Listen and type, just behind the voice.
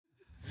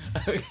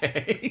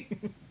Okay.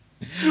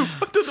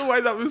 I don't know why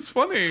that was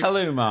funny.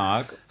 Hello,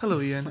 Mark. Hello,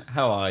 Ian.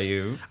 How are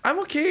you? I'm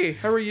okay.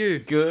 How are you?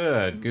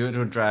 Good. Good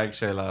to a drag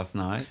show last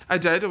night. I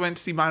did. I went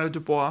to see Myra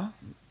Dubois,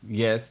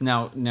 Yes.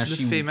 Now the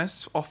she.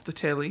 famous off the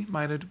telly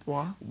Myra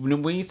Dubois.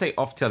 When you say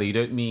off telly, you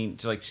don't mean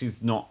like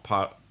she's not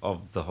part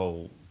of the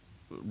whole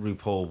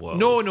RuPaul world.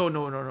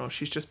 No.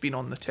 She's just been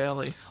on the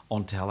telly.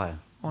 On telly.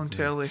 On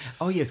telly.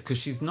 Oh yes, because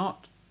she's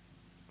not.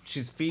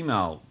 She's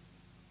female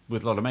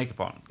with a lot of makeup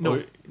on. No.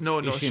 Is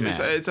she man?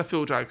 It's a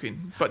full drag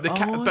queen, but the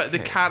Oh, the okay.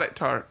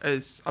 character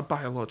is a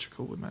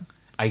biological woman.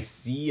 I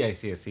see. Oh,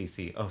 it's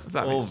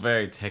That all makes-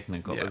 very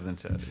technical, Yeah.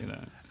 isn't it? You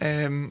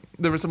know.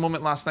 There was a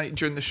moment last night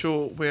during the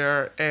show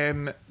where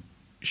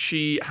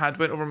she had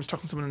went over and was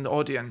talking to someone in the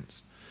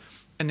audience,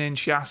 and then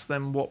she asked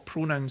them what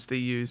pronouns they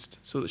used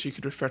so that she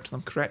could refer to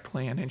them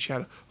correctly, and then she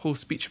had a whole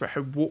speech about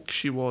how woke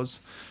she was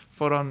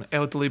for an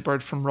elderly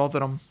bird from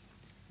Rotherham.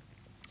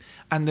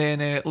 And then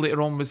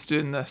later on was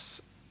doing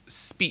this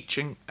speech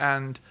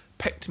and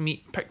picked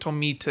on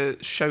me to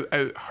shout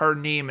out her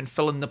name and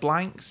fill in the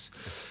blanks.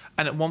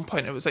 And at one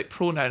point it was like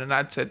pronoun, and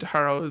I'd said to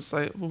her, I was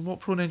like, well,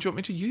 what pronoun do you want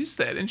me to use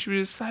then? And she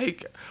was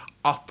like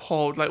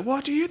appalled, like,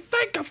 what do you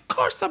think? Of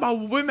course I'm a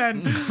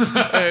woman.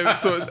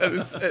 So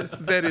it's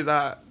very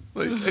that.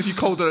 Like, if you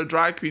called her a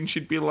drag queen,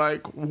 she'd be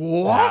like,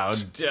 what? How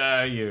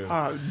dare you?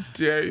 How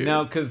dare you?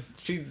 No, because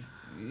she's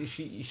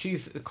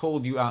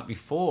called you out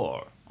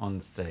before on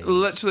stage.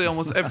 Literally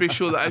almost every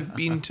show that I've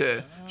been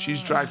to,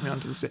 she's dragged me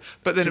onto the stage.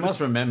 But then She it was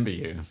must remember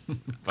you.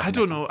 I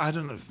don't know.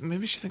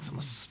 Maybe she thinks I'm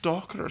a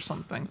stalker or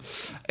something.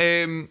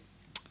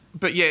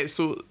 But yeah,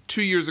 so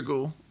 2 years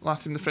ago,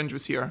 last time the Fringe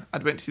was here,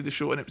 I'd went to see the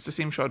show, and it was the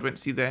same show I'd went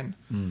to see then.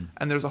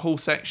 And there's a whole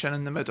section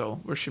in the middle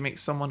where she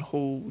makes someone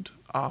hold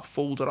a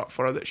folder up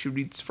for her that she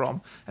reads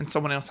from, and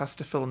someone else has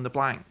to fill in the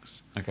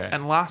blanks. Okay.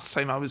 And last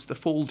time I was the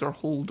folder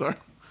holder,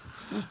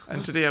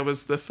 and today I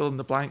was the fill in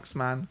the blanks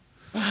man.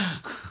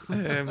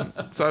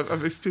 So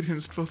I've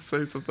experienced both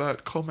sides of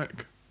that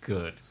comic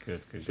Good.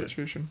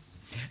 situation.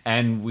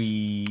 And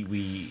we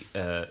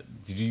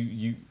did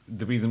you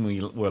the reason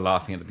we were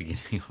laughing at the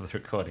beginning of the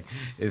recording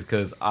is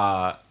because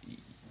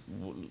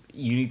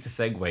you need to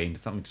segue into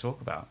something to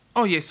talk about.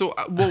 Oh yeah, so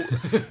well,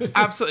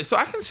 absolutely. So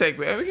I can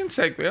segue. We can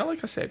segue. I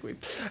like a segue.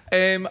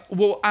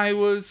 Well, I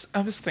was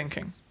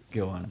thinking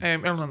Go on.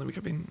 earlier in the week.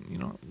 I've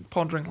been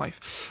pondering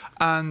life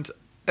and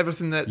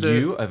everything that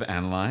You have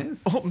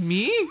analysed? Oh,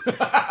 me?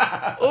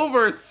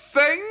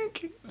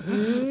 Overthink?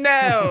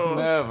 No.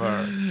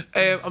 Never.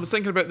 I was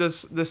thinking about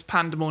this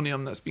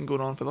pandemonium that's been going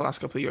on for the last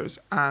couple of years,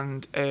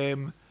 and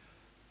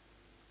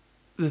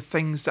the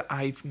things that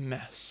I've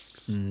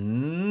missed.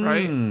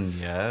 Right?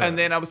 Yeah. And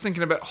then I was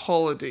thinking about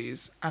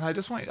holidays, and I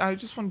was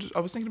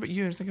thinking about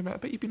you, and I was thinking about, I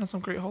bet you've been on some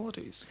great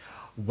holidays.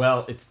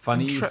 Well, it's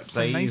funny you Trips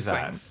say and nice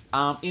that. things.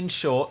 In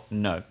short,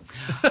 no.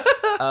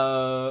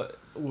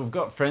 We've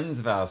got friends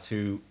of ours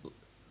who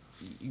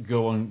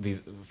go on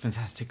these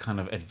fantastic kind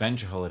of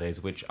adventure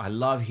holidays, which I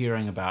love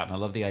hearing about, and I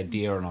love the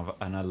idea,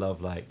 and I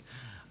love like,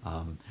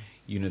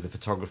 the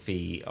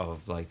photography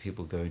of like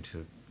people going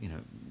to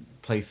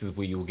places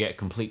where you'll get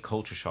complete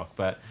culture shock.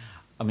 But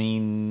I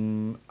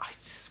mean,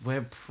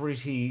 we're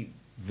pretty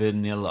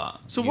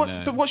vanilla. So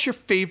what's your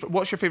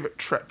favorite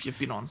trip you've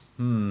been on?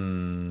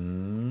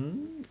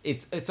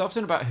 It's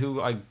often about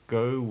who I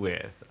go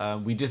with.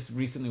 We just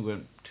recently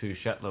went to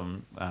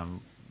Shetland,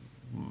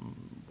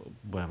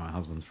 where my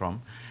husband's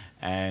from,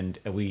 and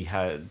we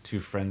had two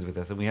friends with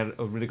us, and we had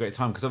a really great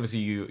time because obviously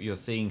you're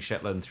seeing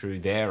Shetland through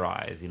their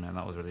eyes, and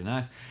that was really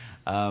nice.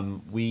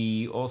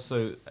 We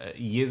also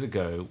years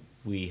ago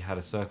we had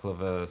a circle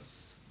of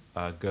us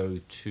go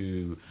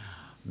to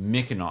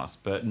Mykonos,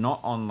 but not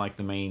on like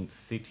the main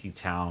city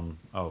town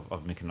of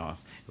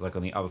Mykonos. It was like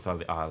on the other side of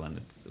the island.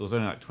 It was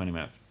only like 20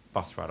 minutes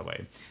bus ride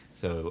away.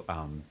 So,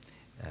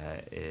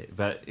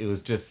 but it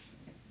was just.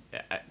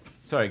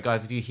 Sorry,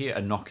 guys, if you hear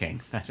a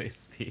knocking, that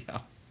is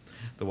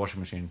the washing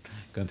machine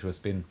going through a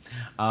spin.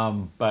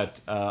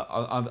 But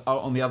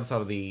on the other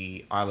side of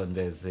the island,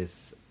 there's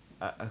this.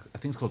 I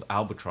think it's called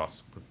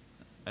Albatross,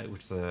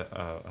 which is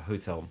a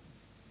hotel.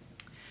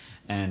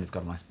 And it's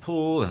got a nice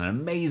pool and an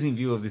amazing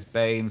view of this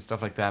bay and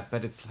stuff like that.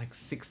 But it's like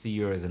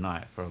 €60 a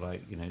night for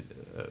like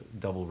a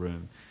double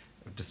room,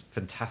 just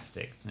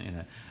fantastic,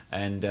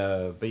 And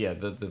but yeah,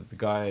 the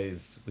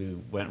guys we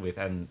went with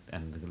and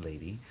the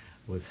lady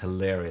was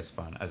hilarious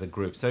fun as a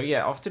group. So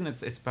yeah, often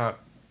it's about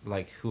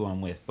like who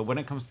I'm with. But when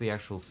it comes to the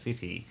actual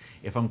city,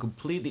 if I'm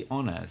completely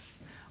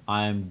honest,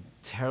 I'm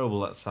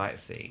terrible at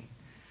sightseeing.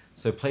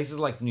 So places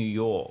like New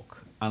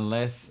York,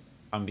 unless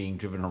I'm being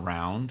driven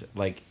around,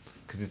 like.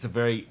 Because it is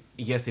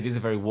a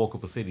very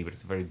walkable city, but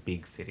it's a very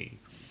big city.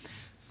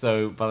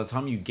 So by the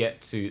time you get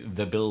to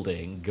the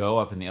building, go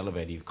up in the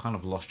elevator, you've kind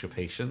of lost your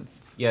patience.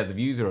 Yeah, the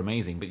views are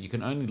amazing, but you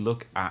can only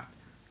look at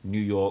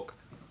New York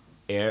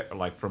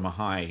like from a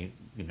high,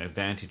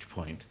 vantage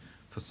point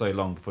for so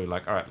long before you're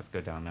like, all right, let's go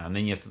down now, and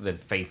then you have to then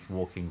face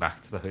walking back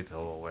to the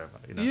hotel or wherever.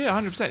 You know? Yeah,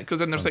 100%. Because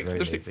then Sounds there's very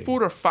like lazy.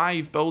 4 or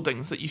 5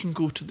 buildings that you can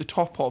go to the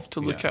top of to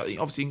look Yeah. at.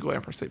 Obviously, you can go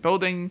Empire State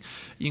Building,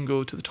 you can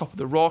go to the top of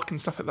the Rock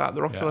and stuff like that,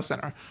 the Rockefeller Yeah.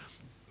 Center.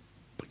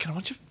 But kind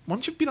of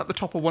once you've been at the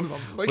top of one of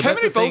them, like Well, how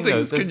that's many the thing,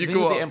 buildings though. can The you thing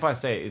go with up? the Empire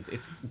State,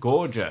 it's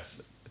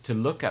gorgeous to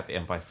look at the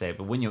Empire State,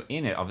 but when you're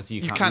in it, obviously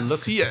you can't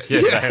look see at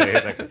it. Yeah, Yeah.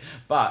 exactly.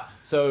 But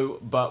so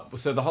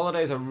the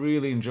holidays I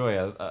really enjoy.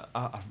 I'm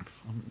a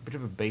bit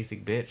of a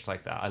basic bitch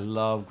like that. I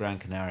love Gran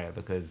Canaria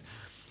because,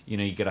 you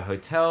know, you get a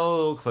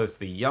hotel close to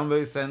the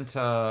Yumbo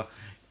Center,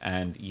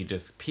 and you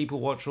just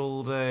people watch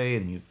all day,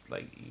 and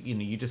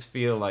you just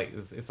feel like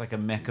it's like a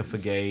mecca for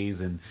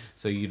gays, and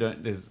so you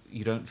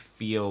don't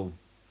feel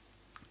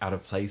out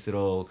of place at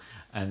all,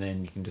 and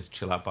then you can just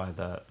chill out by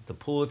the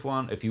pool if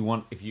you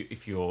want. If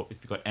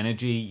you've got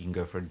energy, you can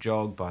go for a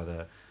jog by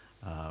the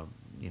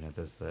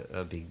there's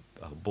a big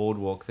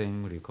boardwalk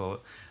thing. What do you call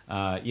it?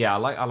 I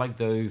like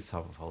those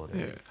type of Yeah.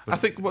 holidays. I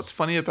think what's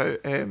funny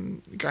about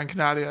Gran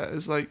Canaria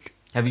is like,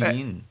 Have you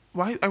been?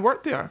 why I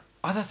worked there.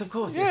 Oh, that's of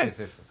course. Yeah.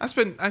 Yes. I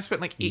spent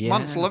like 8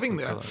 months Yes, living of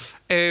there. course.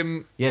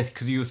 Um, Yes,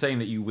 because you were saying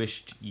that you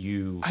wished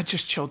you. I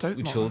just chilled out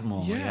You more. chilled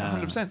more, Yeah, yeah.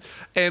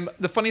 100%.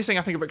 The funniest thing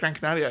I think about Gran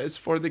Canaria is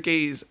for the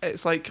gays,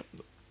 it's like,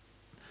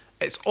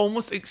 it's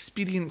almost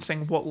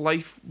experiencing what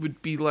life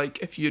would be like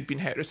if you had been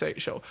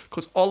heterosexual,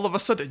 because all of a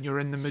sudden you're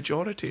in the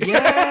majority.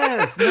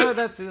 Yes, no,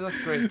 that's a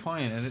great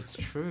point, and it's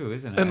true,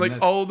 isn't it? And like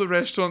that's- all the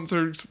restaurants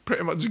are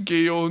pretty much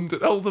gay owned,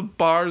 all the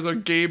bars are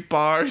gay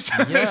bars.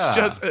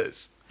 Yeah.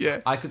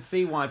 Yeah. I could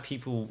see why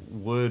people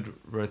would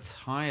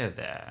retire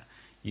there.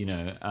 You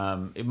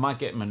know, it might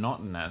get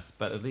monotonous,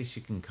 but at least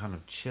you can kind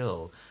of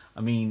chill.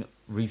 I mean,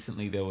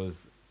 recently there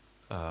was,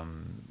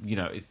 an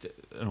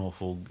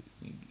awful,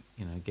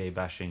 gay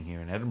bashing here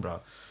in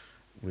Edinburgh,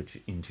 which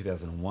in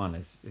 2001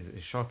 is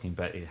shocking,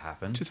 but it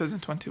happened.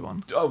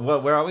 2021. Oh, well,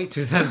 where are we?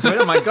 2020?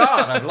 Oh my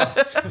God, I've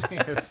lost 20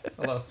 years.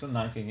 I lost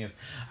 19 years.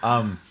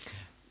 But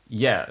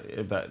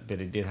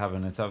it did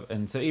happen and stuff.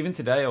 And so even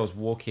today I was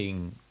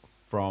walking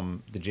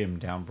from the gym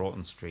down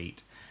Broughton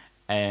Street,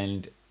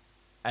 and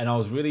I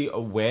was really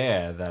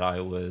aware that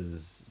I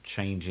was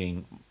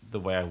changing the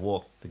way I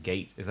walked, the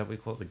gait, is that what we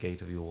call it, the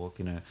gait of your walk,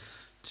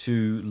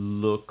 to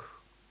look,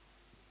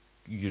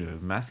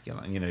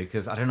 masculine,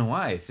 because I don't know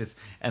why, it's just,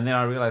 and then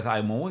I realized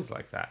I'm always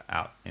like that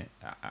out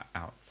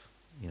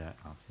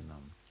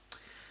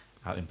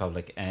in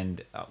public,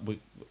 and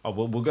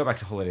we'll go back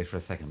to holidays for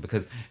a second,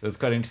 because it was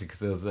quite interesting,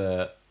 because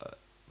there was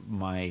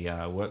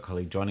my work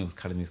colleague Johnny was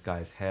cutting this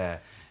guy's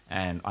hair,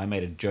 and I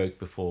made a joke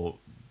before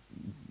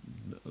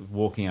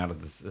walking out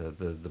of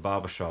the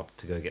barber shop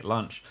to go get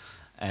lunch,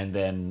 and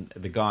then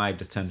the guy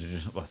just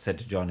said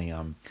to Johnny,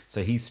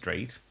 so he's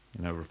straight,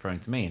 referring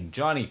to me, and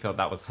Johnny thought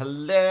that was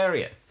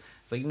hilarious.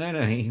 It's like,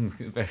 no, he's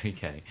very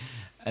gay.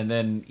 And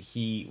then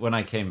when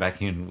I came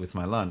back in with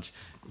my lunch,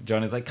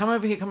 Johnny's like, come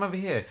over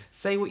here,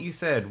 say what you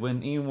said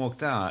when Ian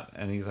walked out.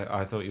 And he's like,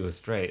 I thought you were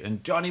straight.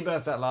 And Johnny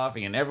burst out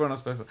laughing, and everyone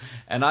else burst out.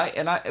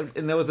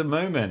 And there was a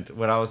moment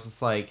when I was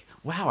just like,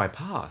 wow, I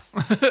passed,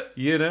 And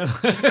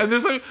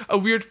there's like a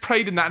weird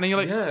pride in that, and you're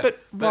like, Yeah, but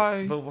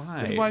why? But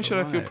why? Why should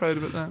I feel Why? proud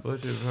about that? What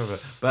should I feel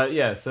about? But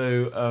yeah,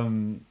 so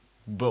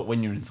but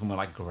when you're in somewhere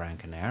like Gran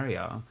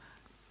Canaria,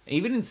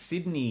 even in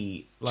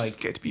Sydney, like Just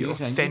get to be your you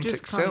just authentic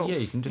kinda- self. Yeah,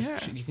 you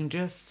can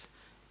just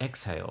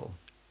exhale.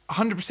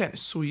 100%.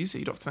 It's so easy.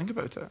 You don't have to think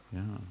about it.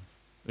 Yeah,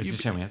 it's You'd a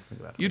shame we have to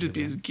think about it. You just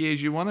be as gay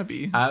as you want to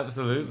be.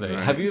 Absolutely.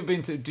 Right. Have you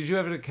been to? Did you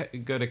ever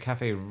go to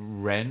Cafe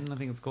Ren? I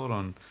think it's called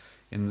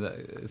in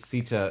the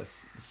Sita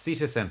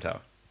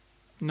Center.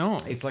 No.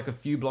 It's like a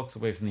few blocks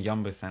away from the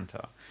Yumbo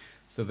Center.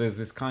 So there's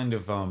this kind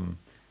of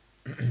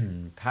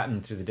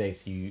pattern through the day.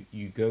 So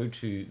you go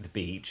to the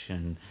beach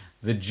and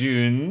the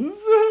dunes,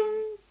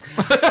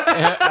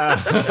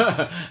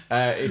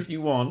 if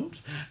you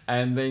want,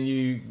 and then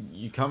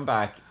you come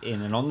back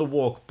in, and on the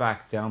walk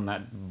back down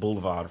that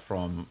boulevard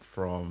from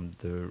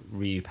the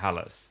Riu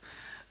Palace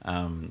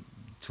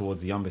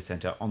towards the Yumbo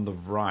Center, on the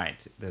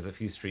right, there's a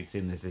few streets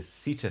in, there's this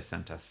Cita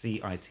Center,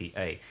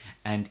 CITA,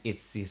 and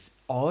it's this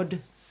odd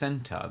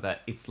center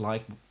that it's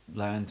like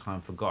Land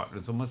Time Forgot.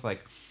 It's almost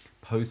like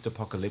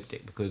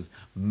post-apocalyptic, because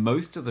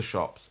most of the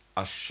shops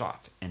are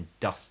shut and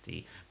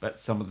dusty, but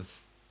some of the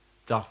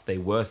stuff they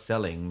were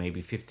selling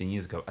maybe 15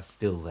 years ago are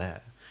still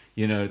there.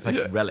 It's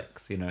like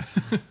relics,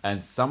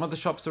 and some of the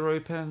shops are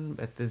open,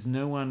 but there's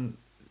no one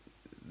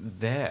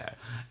there.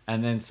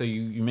 And then so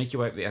you make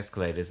your way up the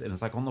escalators, and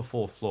it's like on the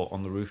 4th floor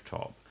on the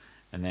rooftop,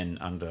 and then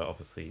under,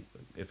 obviously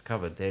it's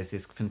covered, there's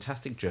this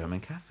fantastic German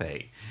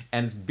cafe,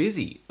 and it's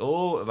busy.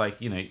 All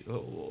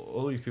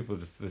these people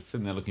just they're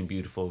sitting there looking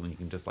beautiful, and you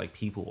can just like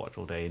people watch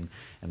all day,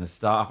 and the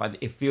staff,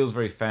 it feels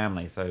very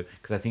family. So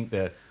because I think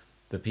the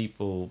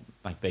people,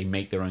 like, they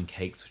make their own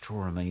cakes, which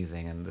are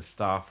amazing, and the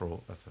staff are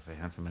all, as I say,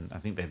 handsome, and I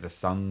think they're the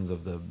sons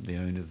of the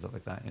owners, stuff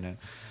like that,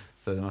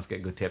 so they must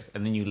get good tips.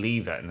 And then you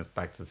leave that, and it's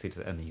back to the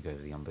city, and then you go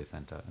to the Yumbo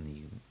Center, and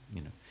you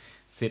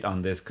sit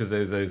on this, because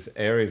there's those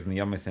areas in the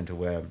Yumbo Center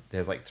where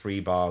there's like 3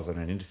 bars on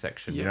an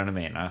intersection, you know what I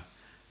mean?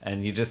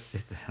 and you just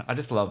sit there. I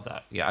just love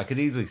that. Yeah, I could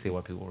easily see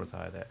why people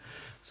retire there.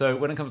 So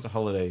when it comes to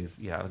holidays,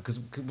 yeah, because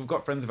we've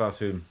got friends of ours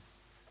who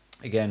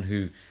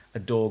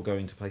adore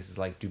going to places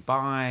like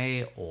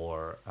Dubai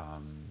or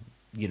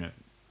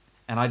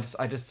and I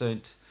just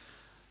don't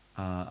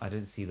I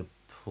don't see the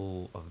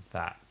pull of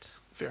that.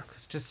 Fair.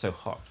 It's just so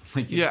hot.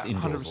 Like you're just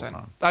indoors 100%.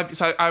 all the time.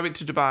 So I went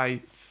to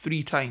Dubai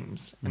 3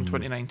 times in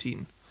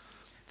 2019.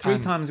 3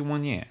 times in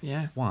 1 year.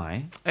 Yeah.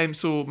 Why?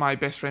 So my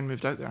best friend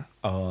moved out there.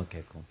 Oh,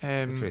 okay, cool.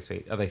 That's very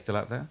sweet. Are they still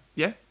out there?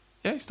 Yeah,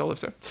 he still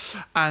lives there.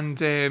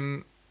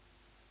 And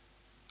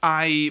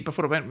I,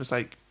 before I went, was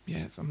like,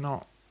 yes, I'm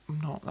not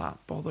that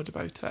bothered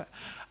about it.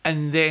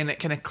 And then it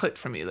kind of clicked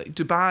for me. Like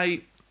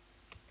Dubai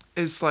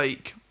is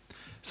like,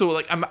 so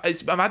like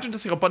imagine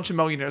just like a bunch of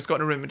millionaires got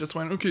in a room and just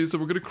went, okay, so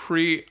we're going to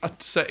create a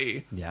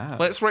city. Yeah.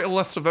 Let's write a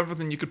list of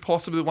everything you could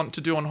possibly want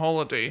to do on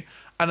holiday,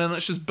 and then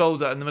let's just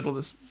build it in the middle of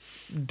this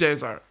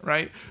desert,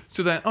 right?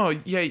 So then, oh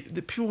yeah,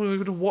 the people want to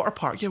go to a water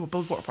park. Yeah, we'll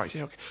build water parks.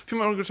 Yeah, okay.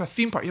 People want to go to a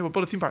theme park. Yeah, we'll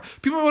build a theme park.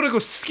 People want to go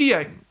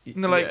skiing,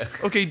 and they're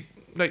like, okay,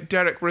 like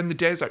Derek, we're in the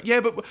desert. Yeah,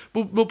 but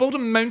we'll build a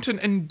mountain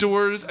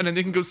indoors, and then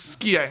they can go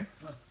skiing.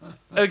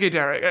 Okay,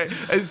 Derek. Right?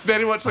 It's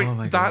very much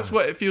like that's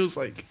what it feels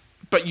like.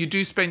 But you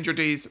do spend your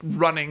days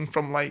running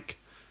from like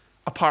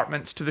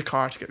apartments to the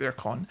car to get the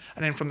aircon,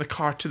 and then from the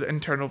car to the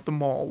internal of the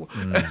mall,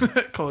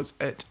 because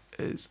it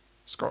is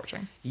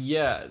scorching.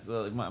 Yeah,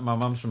 my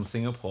mum's from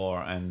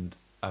Singapore, and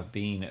I've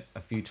been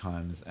a few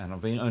times, and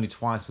I've been only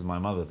twice with my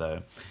mother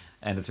though,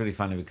 and it's really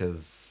funny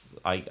because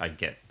I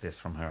get this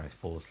from her. I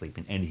fall asleep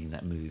in anything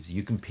that moves.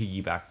 You can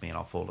piggyback me, and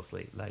I'll fall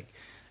asleep. Like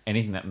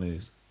anything that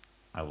moves,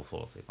 I will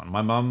fall asleep on.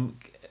 My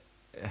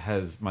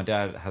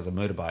dad has a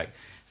motorbike,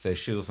 so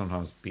she'll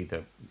sometimes be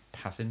the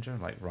passenger,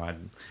 like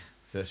riding.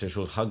 So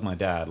she'll hug my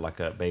dad like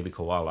a baby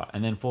koala,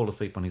 and then fall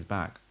asleep on his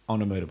back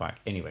on a motorbike.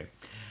 Anyway.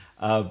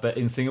 But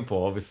in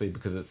Singapore, obviously,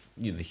 because it's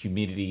the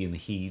humidity and the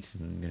heat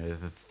and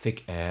the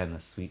thick air and the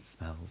sweet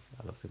smells.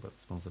 I love Singapore,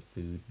 the smells of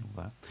food and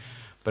all that.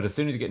 But as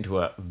soon as you get into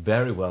a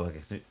very well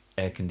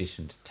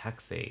air-conditioned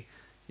taxi,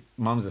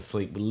 Mum's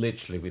asleep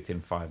literally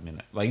within 5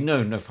 minutes. Like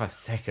no 5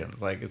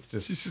 seconds. Like it's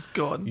just She's just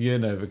gone.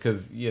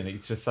 Because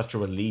it's just such a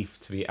relief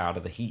to be out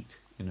of the heat.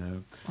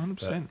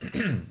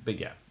 100%. But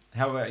yeah,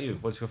 how about you?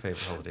 What's your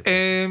favorite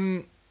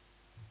holiday?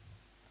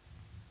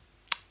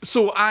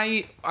 So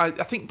I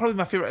think probably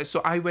my favourite is,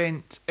 so I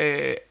went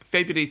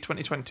February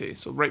 2020,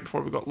 so right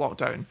before we got locked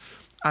down,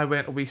 I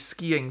went away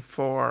skiing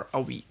for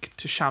a week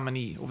to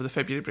Chamonix over the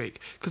February break.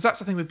 Because that's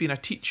the thing with being a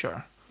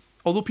teacher.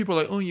 Although people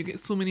are like, oh, you get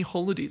so many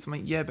holidays. I'm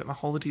like, yeah, but my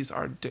holidays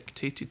are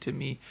dictated to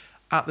me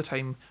at the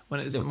time when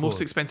it is the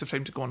most expensive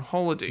time to go on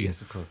holiday. Yes,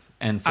 of course.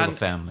 And for the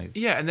families.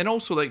 Yeah, and then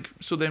also like,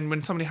 so then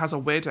when somebody has a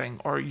wedding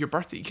or your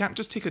birthday, you can't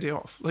just take a day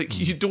off. Like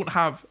you don't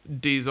have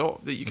days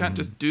off. That you can't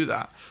just do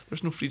that.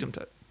 There's no freedom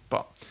to it.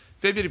 But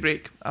February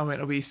break, I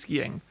went away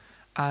skiing,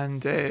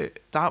 and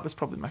that was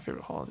probably my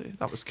favourite holiday.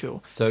 That was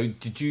cool. So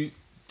did you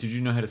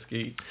know how to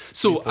ski?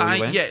 So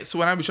so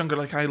when I was younger,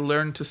 like I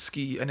learned to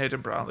ski in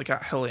Edinburgh, like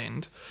at Hill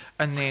End,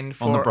 and then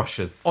on the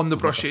brushes, on the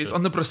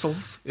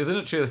bristles. Isn't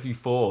it true that if you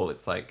fall,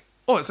 it's like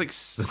it's like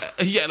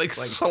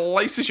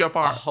slices you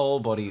apart. A whole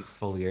body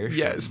exfoliation.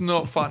 Yeah, it's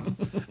not fun.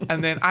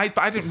 And then I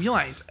didn't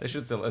realise. They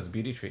should sell it as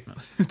beauty treatment.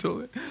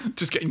 Totally.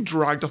 Just getting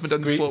dragged up and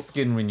down the slope.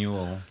 Skin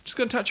renewal. Just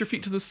gonna attach your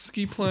feet to the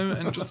ski plough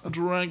and just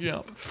drag you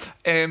up.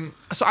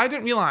 So I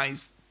didn't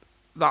realise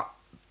that.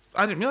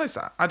 I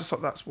just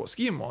thought that's what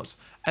skiing was.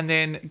 And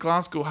then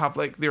Glasgow have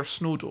like their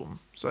snow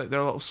dome, so like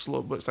their little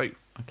slope, but it's like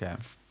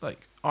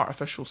like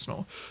artificial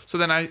snow. So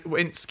then I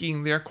went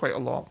skiing there quite a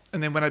lot.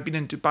 And then when I'd been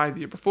in Dubai the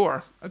year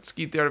before, I'd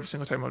skied there every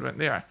single time I went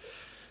there.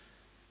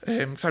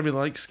 Because I really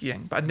like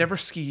skiing, but I'd never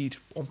skied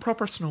on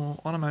proper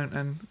snow on a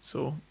mountain.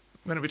 So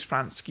went away to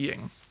France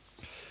skiing.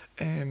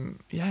 And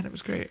it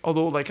was great.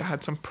 Although like I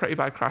had some pretty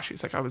bad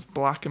crashes, like I was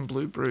black and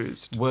blue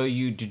bruised.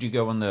 Did you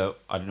go on the,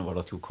 I don't know what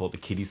else you would call it, the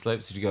kiddie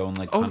slopes? Did you go on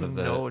like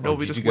no,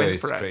 we just went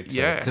for it.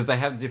 Yeah. Because they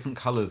have different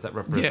colours that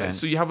represent. Yeah,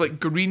 so you have like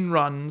green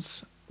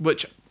runs,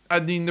 which, I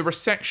mean, there were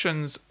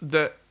sections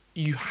that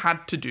you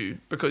had to do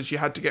because you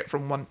had to get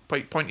from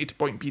point A to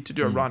point B to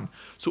do a run.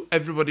 So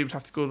everybody would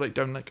have to go like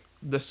down like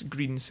this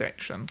green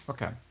section.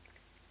 Okay.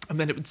 And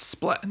then it would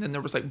split, and then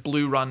there was like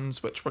blue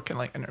runs, which were kind of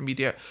like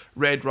intermediate,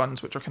 red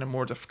runs, which are kind of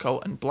more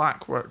difficult, and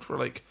black were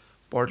like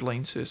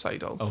borderline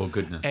suicidal. Oh,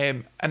 goodness.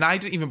 And I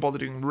didn't even bother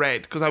doing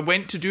red, because I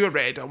went to do a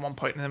red at one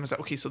point, and then was like,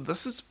 okay, so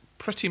this is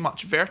pretty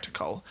much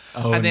vertical.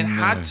 Oh, and then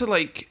had to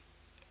like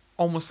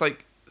almost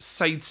like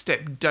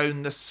sidestep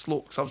down this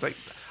slope, because I was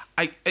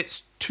like,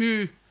 it's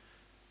too,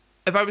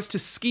 if I was to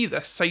ski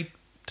this side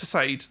to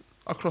side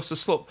across the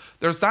slope,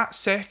 there's that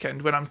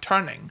second when I'm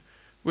turning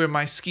where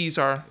my skis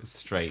are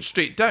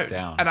straight down.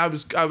 And I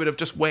would have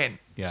just went.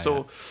 Yeah,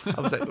 so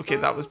I was like, okay,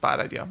 that was a bad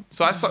idea.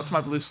 So I stuck to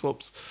my blue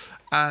slopes,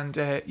 and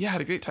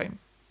had a great time.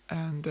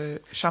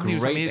 And Chamonix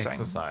was amazing.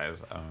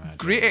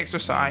 Great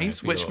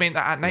exercise, which meant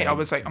that at night I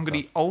was like, I'm going to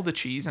eat all the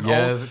cheese and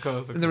all. Of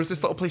course. And there was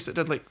this little place that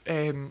did like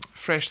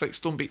fresh like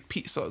stone baked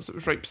pizzas. It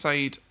was right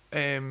beside,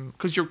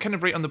 because you're kind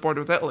of right on the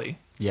border with Italy.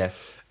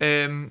 Yes.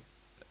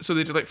 so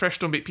they did like fresh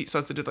stone baked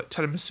pizzas. They did like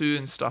tiramisu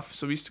and stuff.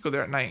 So we used to go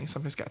there at night and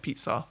sometimes get a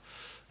pizza.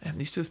 They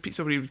used to do this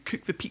pizza where you would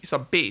cook the pizza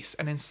base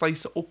and then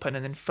slice it open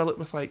and then fill it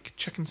with like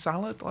chicken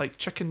salad, like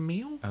chicken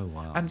meal. Oh,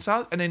 wow. And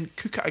salad, and then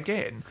cook it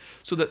again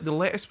so that the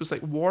lettuce was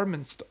like warm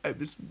and it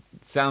was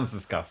Sounds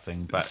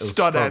disgusting, but it was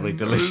stunning. probably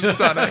delicious. It was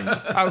stunning,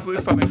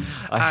 absolutely stunning.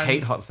 I And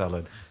hate hot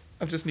salad.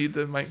 I just need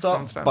the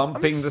microphone Stop stand.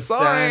 bumping I'm the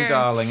sorry. stand,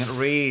 darling. It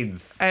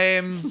reads.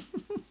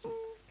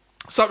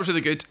 So that was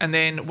really good. And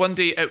then one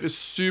day it was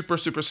super,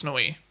 super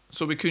snowy,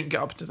 so we couldn't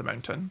get up into the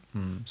mountain.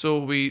 So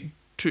we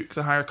took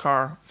the hire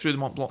car through the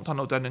Mont Blanc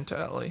tunnel down into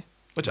Italy,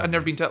 which I'd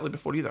never been to Italy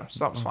before either, so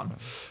that was fun.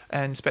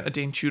 And spent a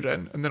day in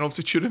Turin, and then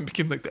obviously Turin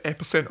became like the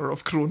epicenter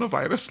of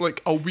coronavirus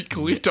like a week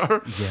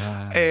later.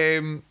 Yeah.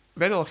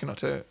 Very lucky not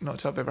to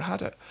have ever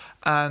had it.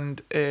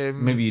 And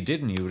Maybe you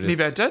didn't. You were just,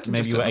 maybe I did, Maybe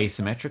just you were didn't.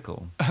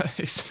 asymmetrical.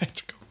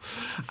 asymmetrical.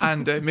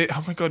 And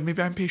oh my god,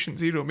 maybe I'm patient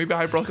zero. Maybe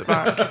I brought it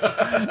back.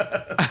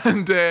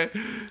 And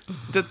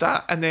did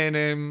that, and then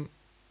I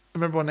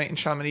remember one night in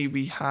Chamonix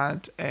we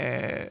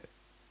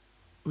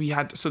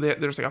had so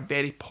there's like a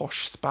very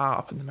posh spa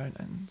up in the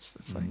mountains.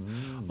 It's like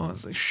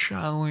it's like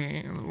chalet.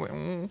 And I was like,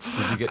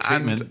 Did you get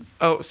treatment?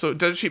 So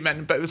did a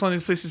treatment, but it was one of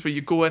those places where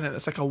you go in and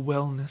it's like a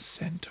wellness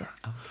center,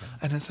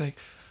 and it's like,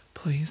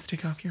 please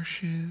take off your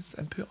shoes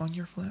and put on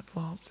your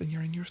flip-flops, and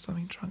you're in your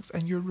swimming trunks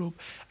and your robe,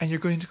 and you're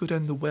going to go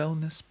down the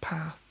wellness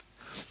path,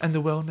 and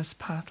the wellness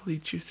path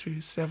leads you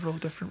through several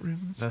different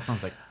rooms. That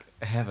sounds like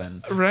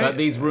heaven. Right. But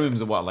these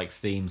rooms are what, like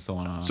steam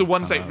sauna? So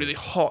one's kind like of- really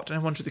hot, and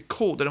then one's really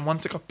cold, and then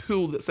one's like a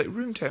pool that's like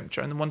room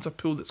temperature, and then one's a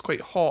pool that's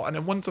quite hot, and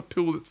then one's a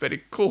pool that's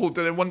very cold,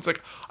 and then one's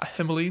like a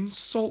Himalayan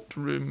salt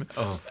room.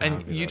 Oh, and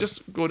you fabulous.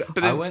 just go.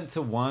 But I then, went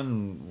to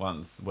one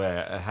once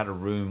where it had a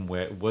room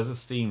where it was a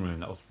steam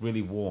room that was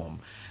really warm,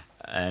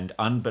 and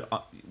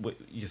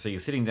so you're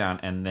sitting down,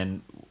 and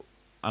then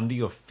under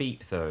your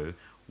feet though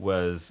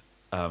was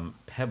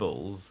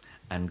pebbles,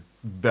 and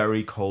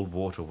very cold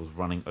water was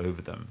running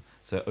over them.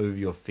 So over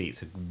your feet,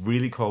 so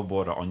really cold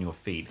water on your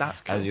feet.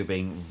 That's cool. as you're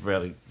being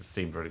really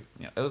steamed. Really,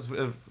 it was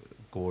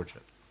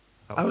gorgeous.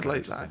 That was I would quite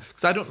like that interesting.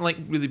 because I don't like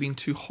really being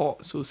too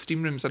hot. So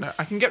steam rooms, and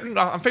I can get.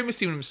 I'm fine with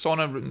steam rooms.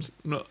 Sauna rooms,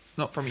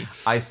 not for me.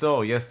 I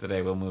saw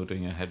yesterday when we were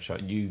doing a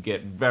headshot, you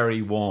get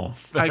very warm.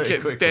 I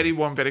get quickly. very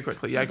warm very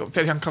quickly. Yeah, I got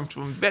very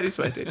uncomfortable and very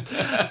sweaty.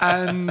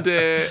 And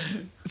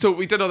so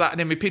we did all that, and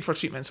then we paid for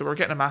treatment. So we were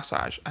getting a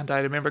massage, and I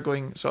remember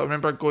going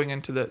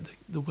into the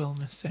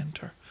wellness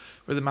center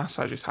where the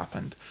massages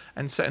happened,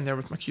 and sitting there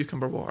with my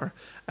cucumber water,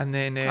 and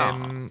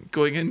then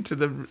going into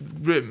the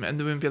room, and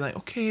the woman being like,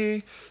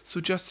 okay, so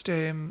just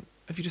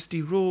if you just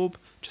derobe,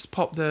 just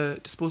pop the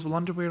disposable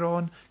underwear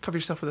on, cover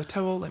yourself with a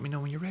towel, let me know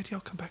when you're ready, I'll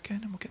come back in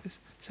and we'll get this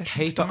session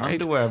Paper started.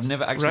 underwear. I've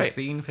never actually Right.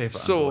 seen paper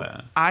So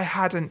underwear. I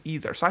hadn't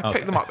either. So I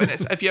picked them up, and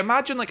it's, if you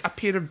imagine like a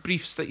pair of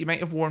briefs that you might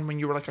have worn when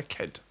you were like a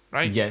kid,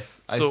 right? Yes,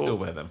 I So- still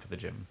wear them for the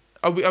gym.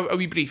 A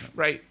wee brief,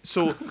 right?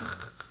 So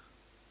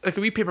like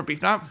a wee paper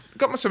brief. Now I've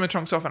got my swimming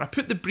trunks off, and I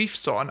put the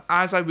briefs on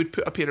as I would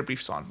put a pair of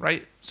briefs on,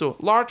 right? So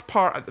large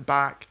part at the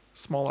back,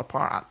 smaller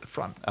part at the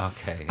front.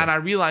 Okay. And I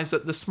realised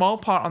that the small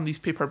part on these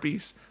paper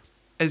briefs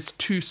is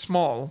too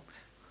small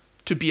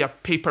to be a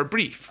paper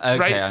brief. Okay,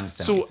 right? I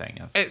understand so what you're saying,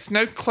 yes. it's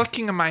now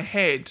clicking in my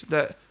head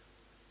that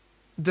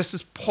this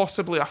is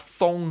possibly a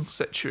thong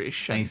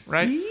situation, I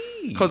right?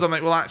 see. Because I'm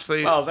like, well,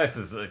 actually, Well, this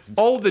is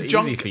all the easy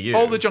junk, for you.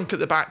 all the junk at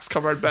the back's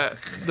covered, but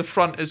the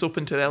front is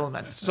open to the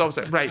elements. So I was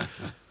like, right.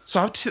 So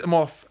I have to take them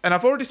off, and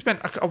I've already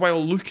spent a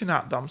while looking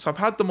at them. So I've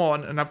had them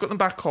on, and I've got them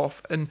back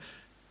off, and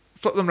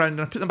flip them around,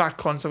 and I put them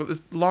back on. So I've got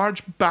this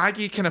large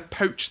baggy kind of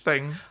pouch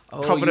thing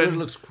covering. It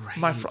looks great.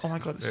 My oh my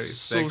god, it's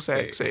Very so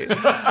sexy.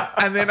 sexy.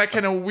 And then a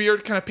kind of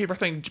weird kind of paper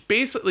thing,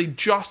 basically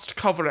just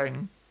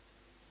covering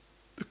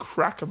the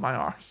crack of my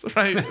arse,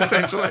 right?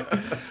 Essentially.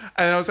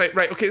 And I was like,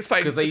 right, okay, it's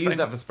fine. Because they it's use fine.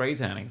 that for spray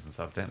tannings and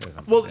stuff, don't they?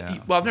 Well, Yeah.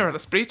 I've never had a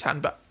spray tan,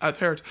 but I've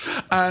heard.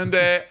 And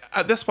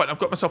at this point, I've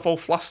got myself all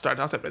flustered, and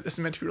I was like, right, this is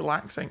meant to be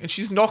relaxing. And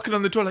she's knocking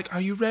on the door, like, are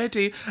you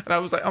ready? And I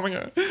was like, oh my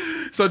god.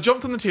 So I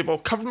jumped on the table,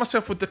 covered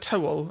myself with the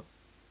towel,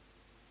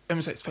 and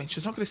was like, it's fine,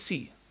 she's not going to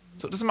see.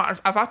 So it doesn't matter.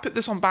 If I put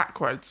this on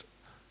backwards,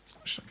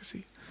 she's not going to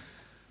see.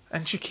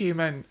 And she came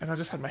in, and I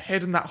just had my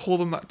head in that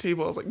hole in that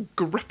table. I was like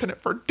gripping it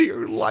for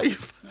dear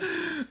life.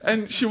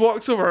 And she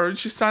walks over and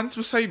she stands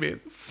beside me.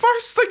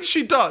 First thing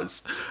she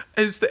does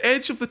is the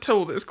edge of the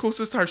towel that is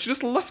closest to her. She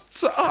just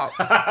lifts it up,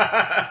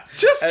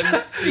 just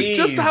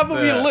to have a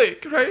wee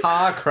look, right?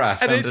 Car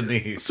crash And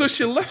underneath. so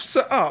she lifts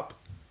it up,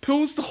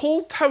 pulls the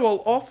whole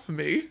towel off of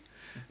me,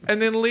 and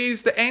then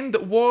lays the end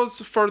that was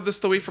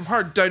furthest away from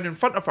her down in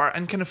front of her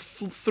and kind of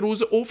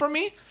throws it over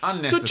me.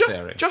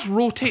 Unnecessary. So just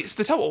rotates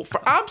the towel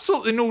for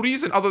absolutely no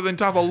reason other than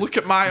to have a look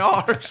at my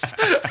arse.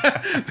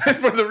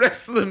 For the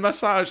rest of the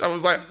massage, I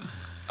was like,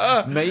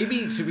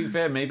 Maybe, to be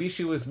fair, maybe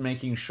she was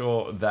making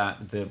sure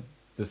that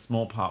the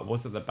small part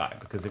was at the back,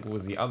 because if it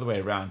was the other way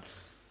around,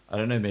 I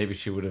don't know, maybe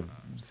she would have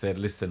said,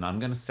 listen, I'm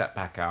going to step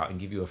back out and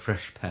give you a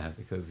fresh pair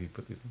because you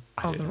put these...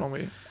 I oh, don't the know. wrong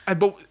way.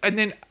 And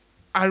then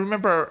I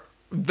remember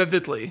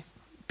vividly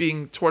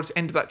being towards the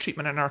end of that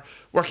treatment and her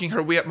working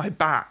her way up my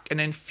back and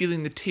then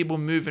feeling the table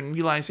move and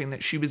realizing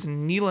that she was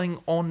kneeling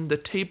on the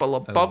table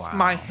above wow.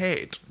 my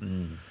head.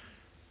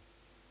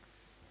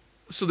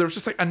 So there was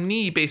just like a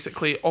knee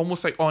basically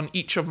almost like on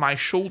each of my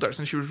shoulders,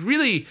 and she was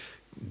really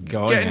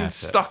getting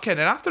stuck in.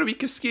 And after a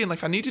week of skiing,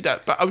 like I needed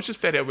it, but I was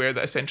just very aware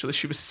that essentially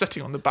she was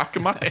sitting on the back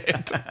of my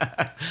head.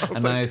 A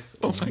nice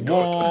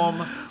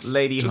warm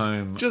lady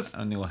home just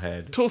on your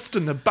head.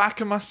 Toasting the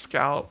back of my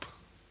scalp.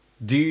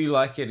 Do you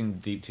like getting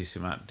deep tissue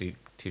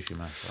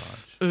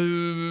massage?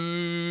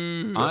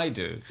 I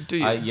do. Do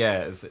you?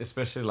 Yeah,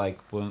 especially like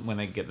when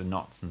I get the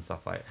knots and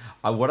stuff like.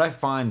 What I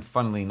find,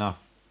 funnily enough,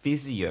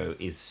 physio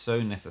is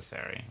so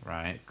necessary,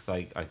 right?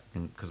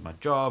 Because of my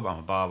job, I'm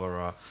a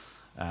barber.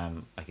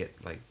 I get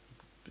like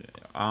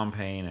arm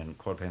pain and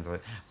quad pain, stuff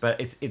like.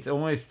 But it's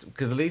almost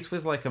because at least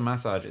with like a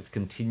massage, it's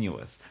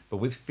continuous. But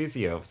with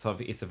physio,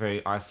 it's a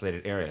very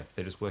isolated area. If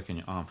they just work on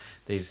your arm,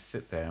 they just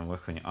sit there and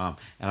work on your arm.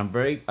 And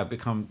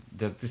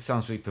this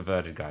sounds really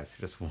perverted, guys. So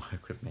just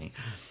work with me.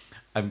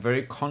 I'm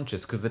very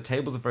conscious because the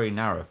tables are very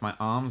narrow. If my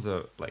arms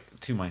are like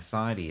to my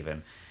side,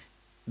 even.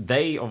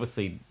 They're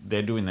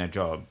doing their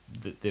job.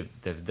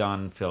 They've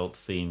done, felt,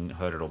 seen,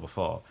 heard it all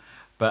before.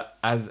 But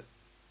as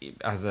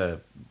a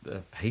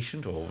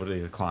patient or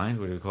a client,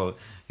 what do you call it?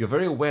 You're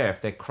very aware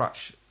if their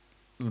crutch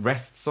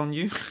rests on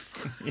you.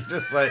 You're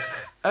just like,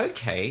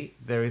 okay,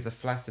 there is a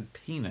flaccid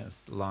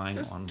penis lying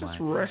just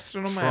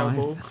resting on my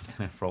elbow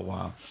for a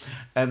while,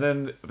 and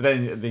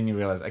then you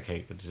realize,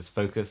 okay, just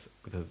focus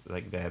because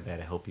like they're there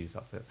to help you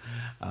stuff.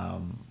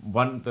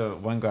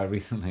 One guy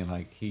recently,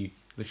 like he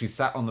literally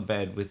sat on the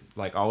bed with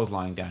like I was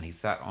lying down. He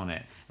sat on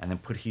it and then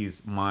put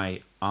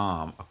my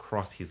arm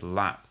across his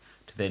lap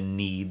to then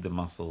knead the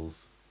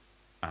muscles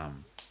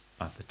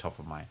at the top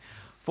of my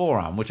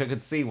forearm, which I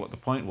could see what the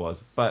point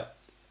was, but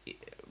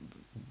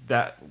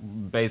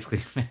that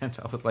basically meant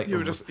I was like you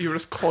were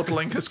just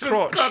coddling his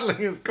crotch. Coddling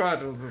his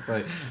crotch. I was just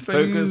like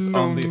focus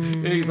on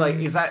the. He's like,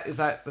 is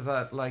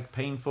that like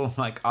painful?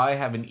 Like I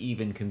haven't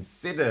even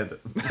considered.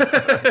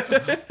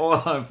 All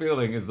I'm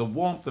feeling is the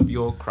warmth of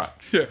your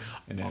crotch. Yeah.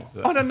 You know,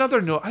 on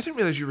another note, I didn't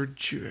realize you were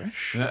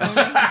Jewish.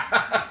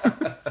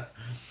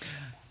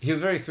 He was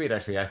very sweet,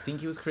 actually. I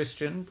think he was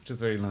Christian, which is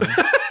very nice.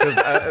 Because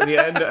at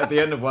the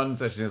end of one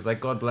session, he was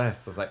like, "God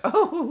bless." I was like,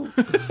 "Oh!"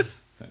 So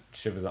it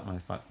shivers up my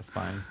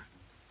spine.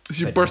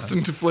 You burst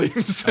into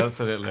flames.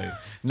 Absolutely.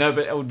 No,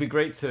 but it would be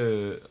great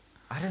to,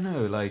 I don't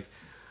know, like,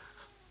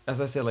 as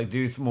I said, like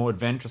do some more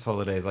adventurous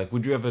holidays. Like,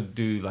 would you ever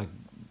do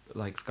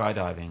like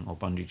skydiving or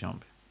bungee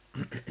jump?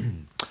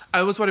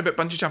 I was worried about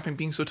bungee jumping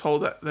being so tall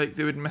that like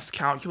they would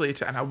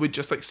miscalculate it and I would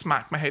just like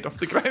smack my head off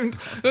the ground.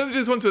 Then they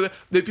just want to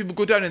the people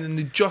go down and then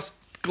they just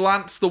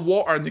glance the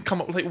water and they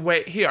come up with like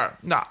wet hair.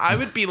 Nah, I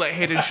would be like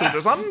head and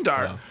shoulders under.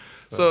 Yeah,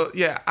 so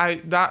yeah,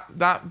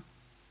 that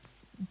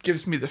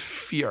gives me the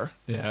fear.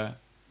 Yeah.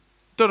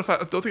 I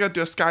don't think I'd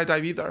do a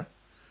skydive either.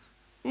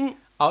 Ooh.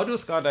 I'll do a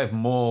skydive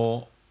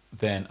more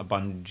than a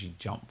bungee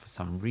jump for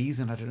some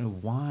reason. I don't know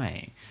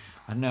why.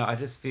 I don't know. I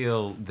just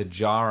feel the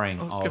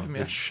jarring it's of giving me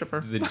a shiver.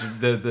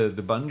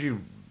 The bungee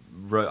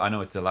rope. I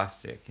know it's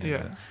elastic. You know,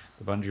 yeah.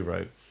 The bungee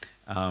rope.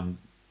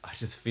 I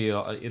just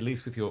feel, at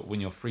least with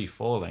when you're free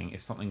falling,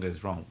 if something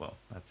goes wrong, well,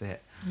 that's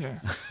it. Yeah.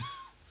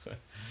 So,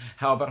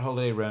 how about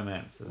holiday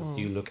romances?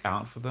 Do you look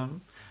out for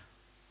them?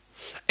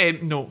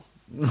 No.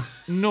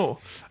 No.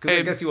 Because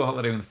I guess you were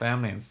holidaying with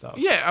family and stuff.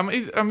 Yeah,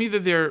 I'm either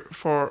there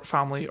for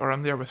family or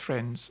I'm there with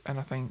friends, and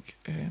I think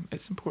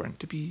it's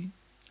important to be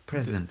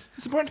present.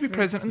 It's important to be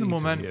present in the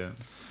moment.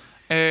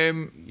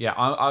 Yeah,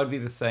 I would be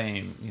the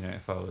same, you know,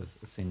 if I was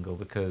single,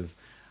 because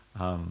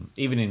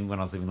even when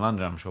I was living in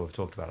London, I'm sure we've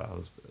talked about it,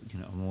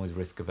 I'm always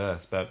risk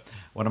averse. But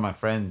one of my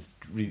friends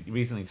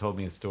recently told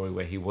me a story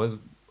where he was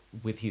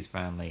with his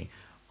family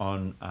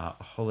on a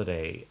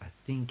holiday, I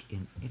think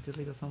in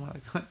Italy or somewhere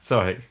like that.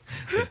 Sorry,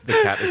 the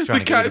cat is trying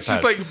to get the cat's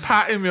just like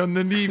patting me on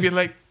the knee, being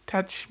like,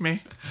 "Touch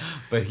me."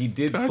 But he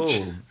did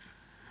pull,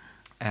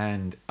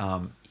 and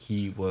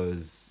he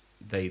was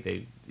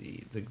the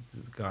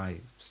guy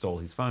stole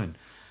his phone.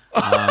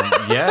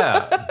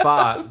 Yeah,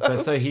 but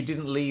so he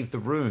didn't leave the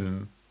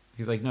room.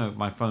 He's like, "No,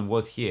 my phone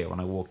was here when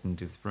I walked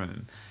into this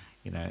room,"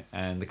 you know.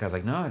 And the guy's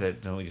like, "No, I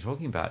don't know what you're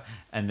talking about."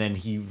 And then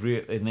he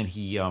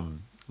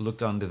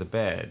looked under the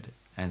bed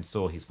and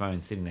saw his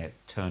phone sitting there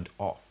turned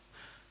off.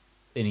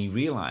 And he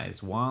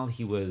realized while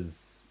they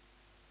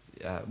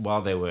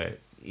were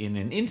in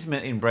an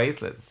intimate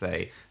embrace, let's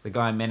say, the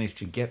guy managed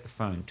to get the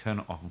phone, turn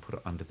it off and put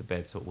it under the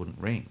bed so it wouldn't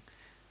ring.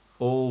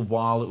 All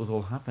while it was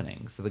all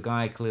happening. So the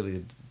guy clearly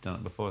had done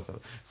it before. So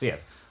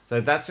yes.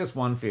 So that's just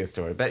one fear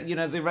story. But, you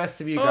know, the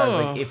rest of you guys,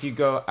 like, if you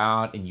go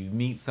out and you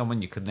meet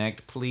someone, you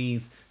connect,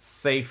 please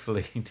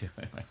safely do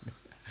it.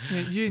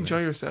 Yeah, you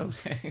enjoy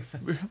yourselves.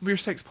 Exactly. We're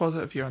sex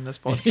positive here on this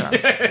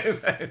podcast. Yeah,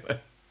 exactly.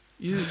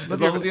 As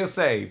long as you're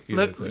safe. You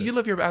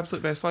live your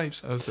absolute best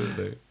lives.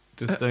 Absolutely.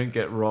 Just don't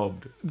get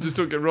robbed. Just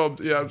don't get robbed.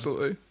 Yeah,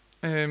 absolutely.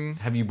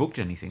 Have you booked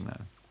anything,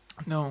 though?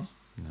 No.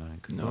 You know,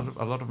 because No.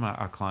 a lot of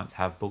our clients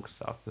have booked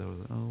stuff. They were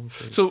like, oh,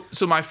 okay.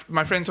 So my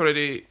friend's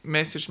already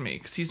messaged me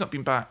because he's not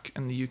been back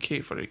in the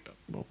UK for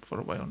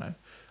a while now,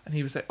 and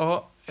he was like,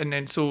 oh, and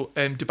then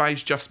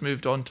Dubai's just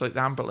moved on to like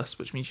the amber list,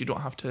 which means you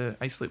don't have to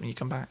isolate when you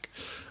come back.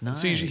 Nice.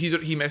 So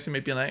he messaged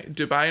me being like,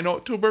 Dubai in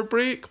October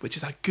break, which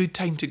is a good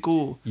time to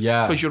go.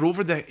 Yeah. Because you're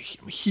over the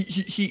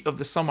heat of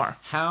the summer.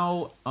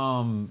 How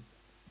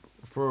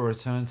for a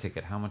return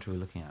ticket, how much are we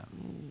looking at?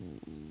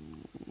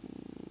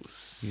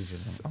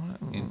 Usually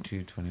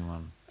into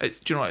 21. Do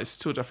you know what? It's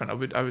so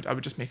different. I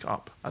would just make it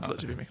up. I'd Okay.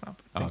 literally be making it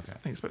up. Oh, I okay.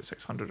 think it's about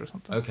 600 or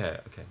something. Okay,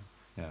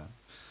 yeah.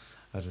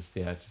 Just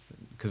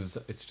because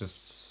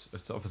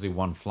it's obviously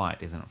one flight,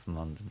 isn't it, from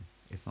London?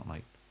 It's not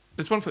like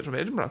There's one flight from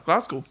Edinburgh,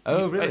 Glasgow.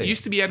 Oh, really? It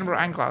used to be Edinburgh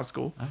and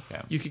Glasgow.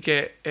 okay. You could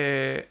get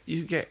I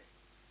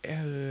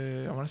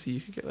want to say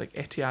you could get like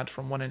Etihad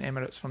from one and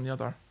Emirates from the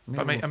other.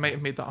 But I might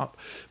have made that up.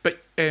 But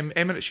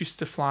Emirates used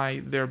to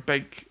fly their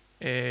big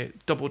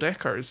double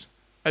deckers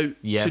out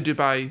Yes. to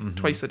Dubai Mhm.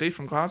 twice a day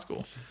from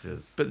Glasgow,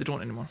 Jesus. but they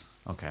don't anymore.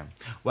 Okay.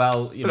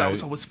 Well, But that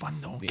was always fun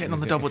though, getting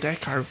on the double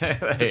decker, with the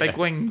Exactly. big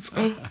wings.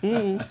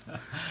 Oh,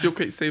 feel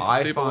quite stable.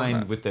 I on find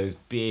that. with those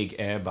big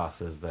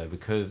Airbuses though,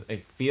 because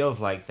it feels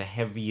like the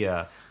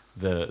heavier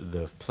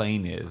the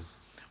plane is,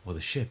 or the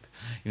ship,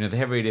 the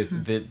heavier it is,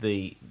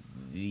 the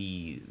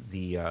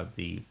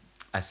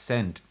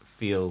ascent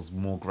feels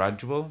more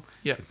gradual.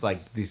 Yeah. It's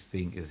like this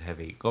thing is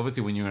heavy.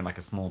 Obviously, when you're in like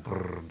a small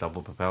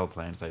double propeller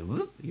plane, it's like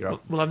zip, you're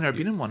up. Well, I've never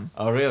been in one.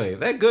 Oh, really?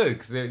 They're good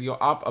because you're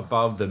up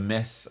above the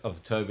mess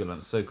of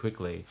turbulence so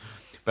quickly.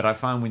 But I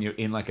find when you're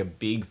in like a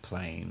big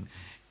plane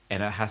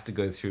and it has to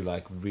go through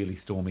like really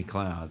stormy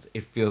clouds,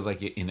 it feels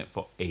like you're in it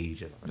for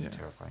ages. It's Yeah.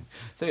 terrifying.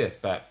 So yes,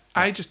 but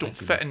I just don't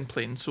actually fit this- in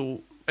planes,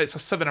 so it's a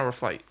 7-hour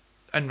flight,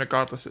 and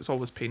regardless, it's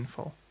always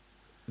painful.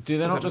 Do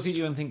they Because I not look just- at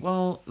you and think,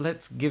 well,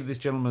 let's give this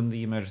gentleman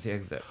the emergency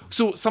exit?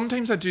 So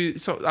sometimes I do.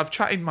 So I've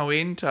chatted my way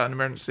into an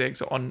emergency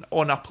exit on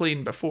a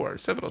plane before,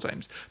 several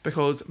times,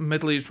 because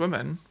middle-aged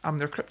women, I'm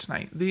their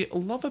kryptonite. They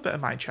love a bit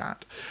of my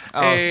chat.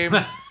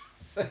 Oh,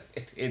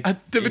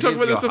 Did we talk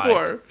about this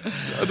before?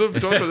 I don't know if we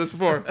talked about this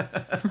before.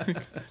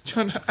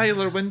 John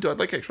Isler window. I'd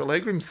like extra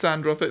legroom,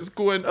 Sandra. If it's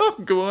going,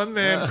 go on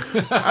then.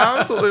 I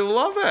absolutely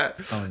love it.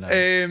 Oh,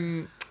 nice.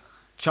 Um,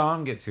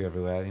 Charm gets you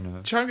everywhere,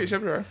 Charm gets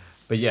everywhere.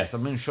 But yes, I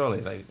mean, surely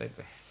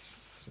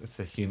it's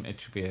a human. It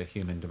should be a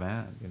human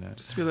demand,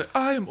 Just to be like,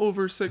 I am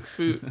over 6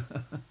 foot.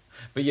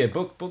 But yeah,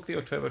 book the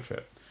October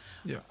trip.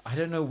 Yeah. I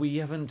don't know. We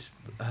haven't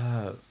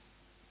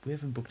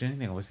booked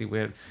anything. Obviously,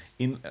 we're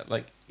in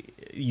like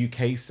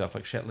UK stuff,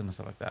 like Shetland and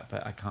stuff like that.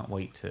 But I can't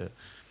wait to.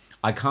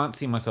 I can't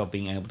see myself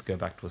being able to go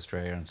back to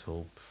Australia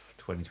until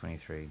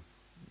 2023.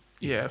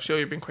 Yeah,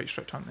 Australia have been quite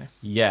strict, haven't they?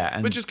 Yeah,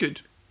 and Which is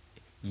good.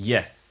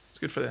 yes, It's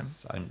good for them.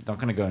 I'm not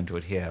going to go into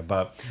it here,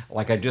 but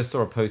like I just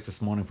saw a post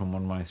this morning from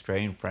one of my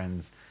Australian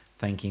friends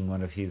thanking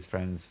one of his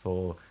friends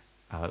for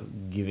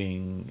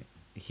giving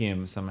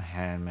him some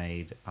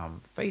handmade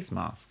face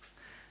masks.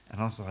 And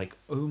I was like,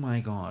 oh my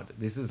God,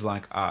 this is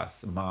like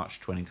us, March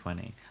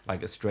 2020.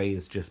 Like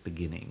Australia's just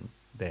beginning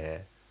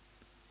their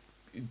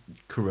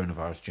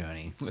coronavirus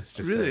journey. Let's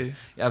just Really? say.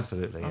 Yeah,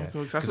 absolutely, Oh, yeah. God,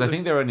 'cause Because I I thought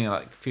think they're only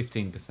like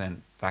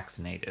 15%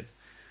 vaccinated.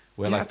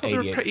 We're Yeah, I like thought they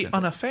were pretty 88%.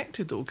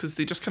 unaffected though, because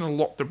they just kind of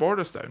locked their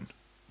borders down.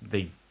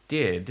 They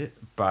did,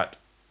 but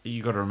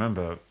you got to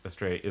remember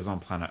Australia is on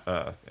planet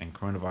Earth, and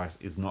coronavirus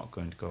is not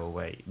going to go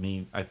away. I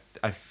mean, I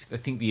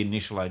think the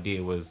initial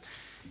idea was,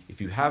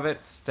 if you have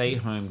it, stay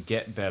home,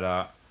 get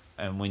better,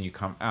 and when you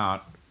come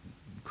out,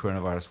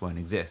 coronavirus won't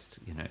exist.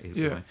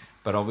 Yeah.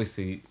 But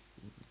obviously,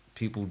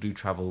 people do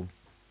travel,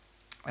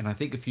 and I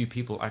think a few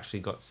people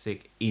actually got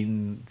sick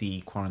in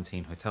the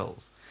quarantine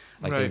hotels.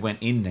 Like they Right. went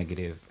in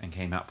negative and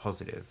came out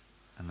positive,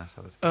 and that's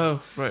how it's.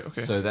 Oh, right,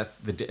 okay. So that's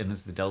and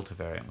it's the Delta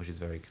variant, which is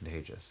very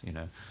contagious,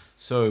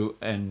 So,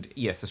 and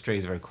yes, Australia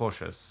is very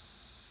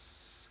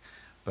cautious,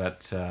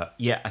 but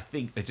yeah, I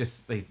think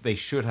they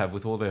should have,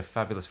 with all their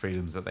fabulous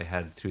freedoms that they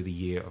had through the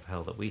year of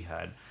hell that we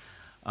had,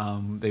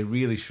 they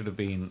really should have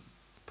been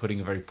putting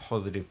a very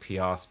positive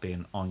PR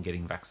spin on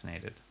getting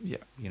vaccinated. Yeah.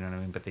 You know what I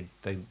mean? But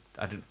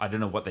I don't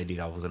know what they did.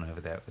 I wasn't over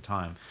there at the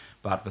time,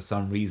 but for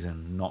some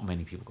reason, not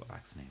many people got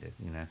vaccinated.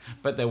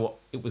 But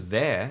it was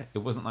there. It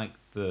wasn't like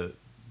the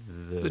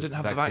They didn't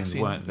have the vaccines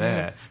vaccine, weren't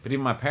there. yeah. But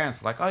even my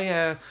parents were like, "Oh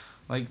yeah,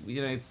 like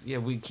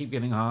we keep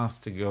getting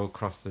asked to go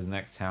across the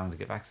next town to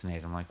get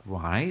vaccinated." I'm like,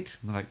 "Right?"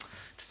 And they're like,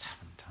 "Just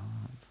haven't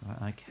done it."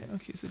 I'm like, okay.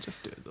 Okay, so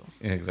just do it though.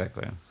 Yeah,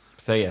 exactly.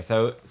 So yeah,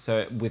 so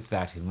with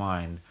that in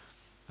mind,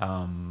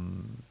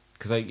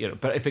 because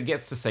but if it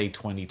gets to say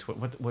 2020,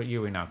 what year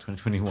are we now?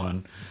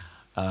 2021,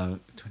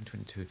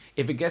 2022.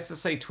 If it gets to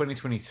say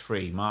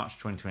 2023, March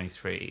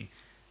 2023,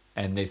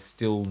 and there's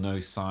still no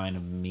sign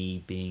of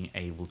me being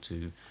able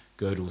to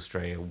go to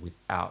Australia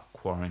without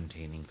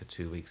quarantining for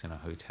 2 weeks in a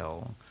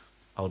hotel,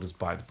 I'll just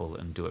bite the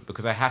bullet and do it,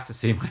 because I have to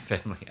see my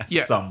family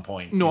at some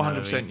point. No, you know what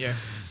I 100%, mean? yeah.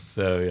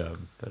 So yeah,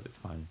 but it's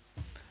fine.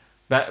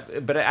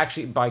 But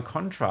actually, by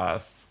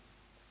contrast,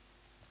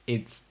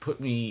 it's put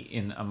me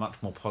in a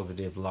much more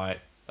positive light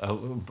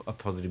a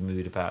positive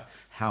mood about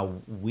how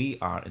we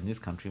are in this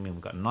country. I mean,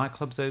 we've got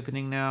nightclubs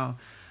opening now.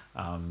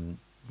 You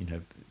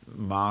know,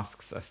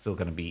 masks are still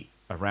going to be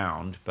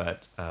around,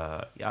 but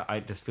yeah, I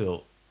just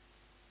feel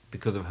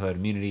because of herd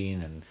immunity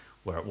and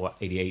we're at what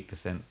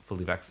 88%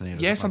 fully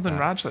vaccinated. Yeah, or something like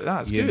rad like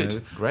that. It's you good. know,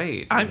 it's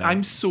great.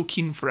 I'm so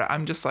keen for it.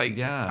 I'm just like,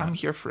 Yeah. I'm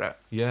here for it.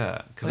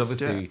 Yeah, because Let's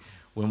do obviously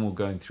when we're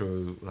going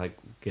through like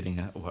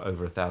getting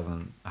over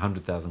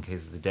 100,000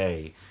 cases a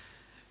day,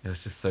 it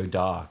was just so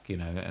dark, you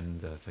know,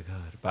 and it's like,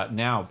 God. But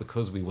now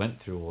because we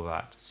went through all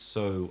that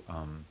so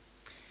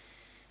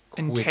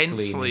quickly and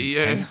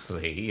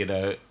intensely, you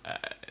know,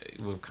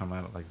 we'll come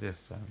out like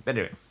this. So. But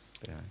anyway,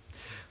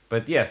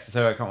 but yes,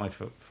 so I can't wait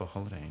for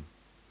holidaying.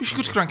 We should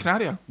go to Gran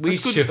Canaria. We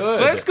should.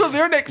 Let's go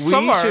there next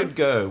summer.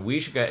 We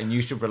should go, and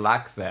you should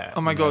relax there.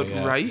 Oh my God,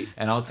 yeah. right?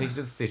 And I'll take you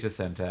to the city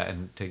centre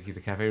and take you to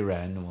Cafe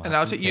Ren. And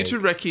I'll take you to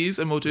Ricky's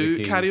and we'll do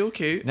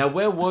karaoke. Now,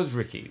 where was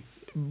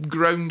Ricky's?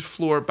 Ground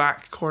floor,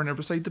 back corner,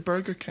 beside the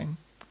Burger King.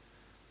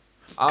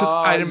 Because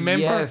I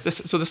remember this.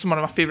 So this is one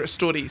of my favourite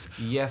stories.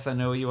 Yes, I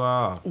know where you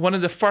are. One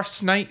of the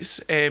first nights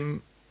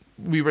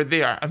we were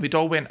there, and we'd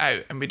all went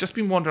out, and we'd just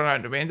been wandering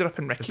around, and we ended up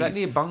in Ricky's. Is that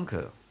near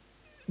Bunker?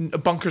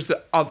 Bunker's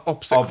the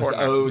opposite corner.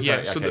 Oh,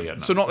 yeah. Sorry. So,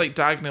 so not like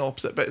diagonally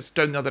opposite, but it's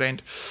down the other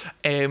end.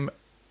 It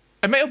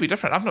might all be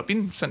different. I've not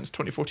been since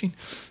 2014.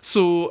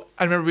 So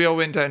I remember we all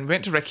went down,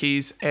 went to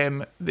Ricky's.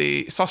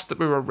 They sussed that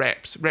we were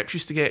reps. Reps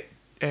used to get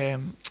a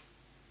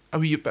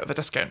wee bit of a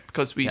discount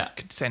because we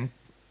could send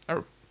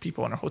our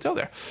people in our hotel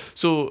there.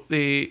 So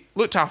they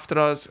looked after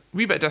us,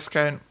 wee bit of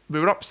discount. We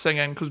were up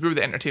singing because we were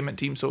the entertainment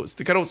team. So it's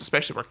the girls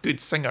especially were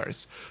good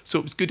singers. So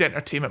it was good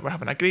entertainment. We're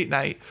having a great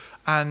night.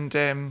 And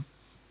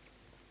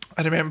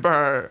I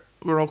remember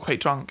we were all quite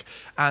drunk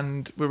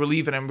and we were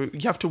leaving, and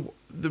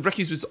the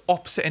Ricky's was the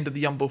opposite end of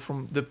the Yumbo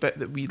from the bit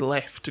that we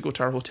left to go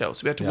to our hotel.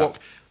 So we had to walk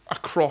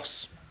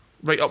across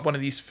right up one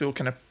of these full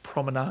kind of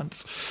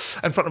promenades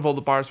in front of all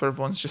the bars where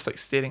everyone's just like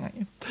staring at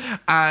you.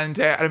 And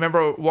I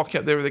remember walking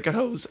up there with the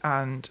girls,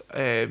 and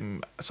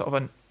sort of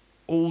an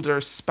older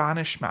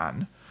Spanish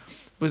man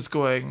was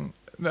going,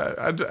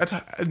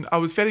 and I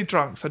was very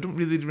drunk, so I don't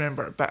really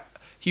remember it, but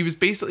he was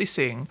basically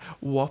saying,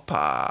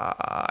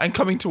 "Whoppa," and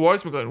coming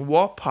towards me going,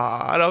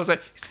 "Whoppa." And I was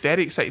like, he's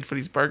very excited for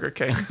his Burger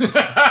King.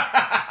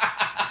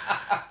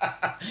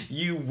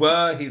 You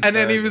were his And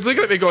then he was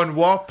looking at me going,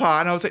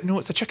 "Whoppa." And I was like, no,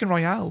 it's a chicken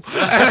royale.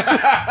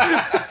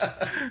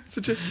 It's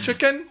a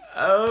chicken?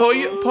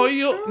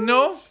 Pollo?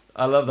 No?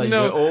 I love that.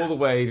 No. You go all the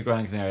way to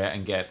Gran Canaria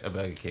and get a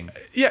Burger King.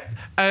 Yeah.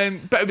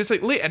 But it was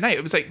like late at night.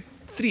 It was like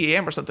 3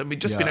 a.m. or something.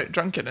 We'd just been out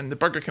drinking and the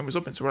Burger King was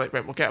open. So we're like,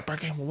 right, we'll get a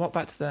Burger King. We'll walk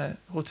back to the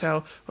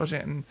hotel.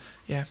 And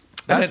yeah.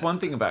 That's one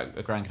thing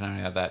about Gran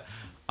Canaria that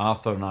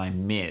Arthur and I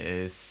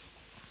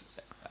miss.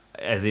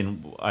 As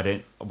in, what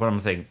I'm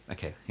saying,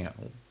 okay, you know,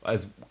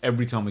 as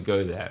every time we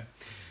go there,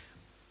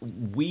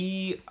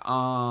 we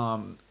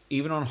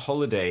even on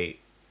holiday,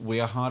 we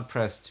are hard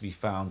pressed to be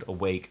found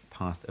awake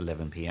past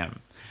 11 p.m.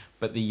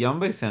 But the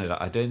Yumbo Centre,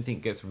 I don't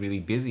think gets really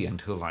busy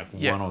until like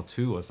 1 or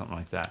 2 or something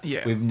like that.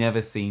 Yeah. We've never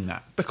seen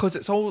that. Because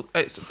it's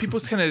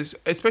people's kind of,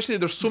 especially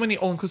there's so many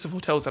all-inclusive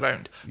hotels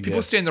around.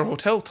 People stay in their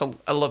hotel till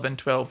 11,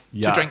 12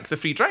 to drink the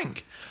free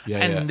drink.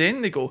 And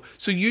then they go.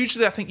 So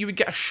usually I think you would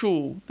get a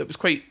show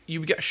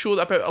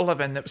about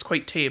 11 that was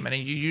quite tame, and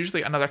then you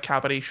usually another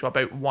cabaret show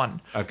about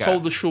 1. Okay. So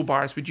all the show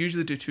bars would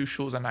usually do 2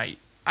 shows a night.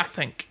 I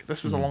think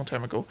this was a long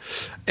time ago.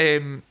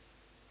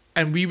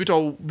 And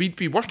we'd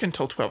be working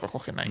till 12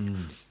 o'clock at night.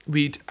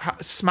 We'd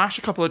smash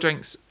a couple of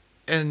drinks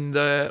in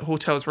the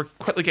hotels. We're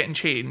quickly getting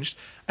changed,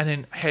 and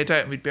then head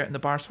out, and we'd be out in the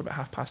bars for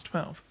about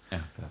 12:30.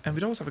 Yeah, and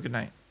we'd always have a good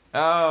night.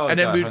 Oh, and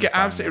then we'd get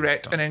absolutely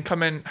wrecked, and then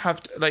come in,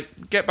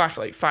 get back at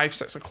like 5,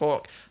 6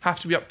 o'clock.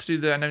 Have to be up to do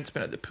the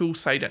announcement at the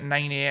poolside at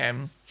 9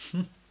 a.m.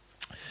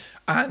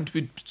 And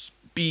we'd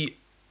be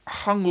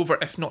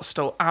hungover, if not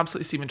still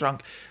absolutely steaming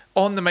drunk,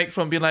 on the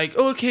microphone being like,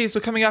 okay, so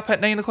coming up at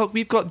 9 o'clock,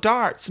 we've got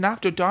darts, and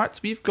after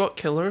darts, we've got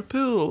killer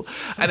pool.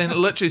 And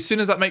then literally, as soon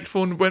as that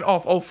microphone went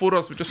off, all 4 of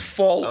us would just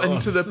fall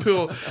into the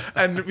pool.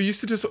 And we used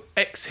to just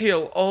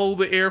exhale all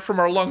the air from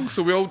our lungs,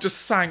 so we all just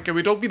sank, and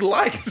we'd all be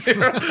lying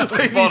there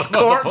like these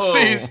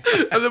corpses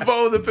at the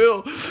bottom of the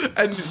pool.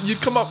 And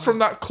you'd come up from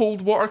that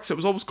cold water, because it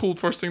was always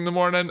cold first thing in the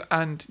morning,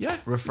 and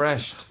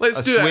refreshed.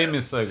 Let's do it. A swim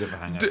is so good for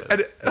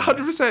hangovers.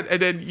 100%.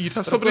 And then you'd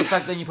have somebody. Of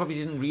course, back then you probably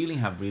didn't really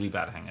have really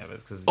bad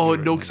hangovers. Because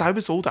I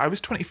was older. I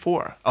was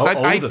 24.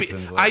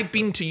 I'd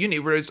been to uni,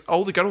 whereas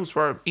all the girls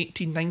were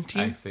 18,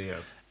 19. I see,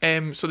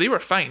 yes. So they were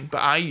fine, but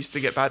I used to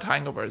get bad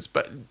hangovers.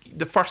 But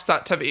the first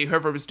activity,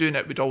 whoever was doing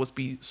it would always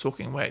be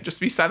soaking wet. Just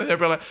be standing there,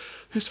 be like,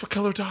 "Who's for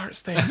killer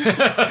darts then?"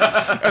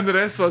 And the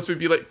rest of us would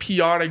be like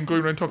PRing,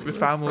 going around talking to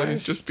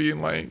families, just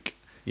being like,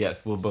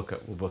 "Yes, we'll book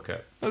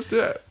it. Let's do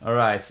it." All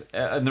right,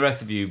 and the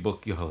rest of you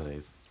book your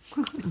holidays.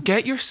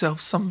 Get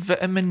yourself some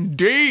vitamin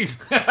D.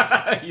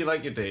 You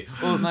like your D.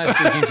 Well, it's nice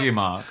speaking to you,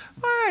 Mark.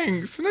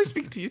 Thanks. Nice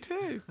speaking to you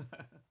too.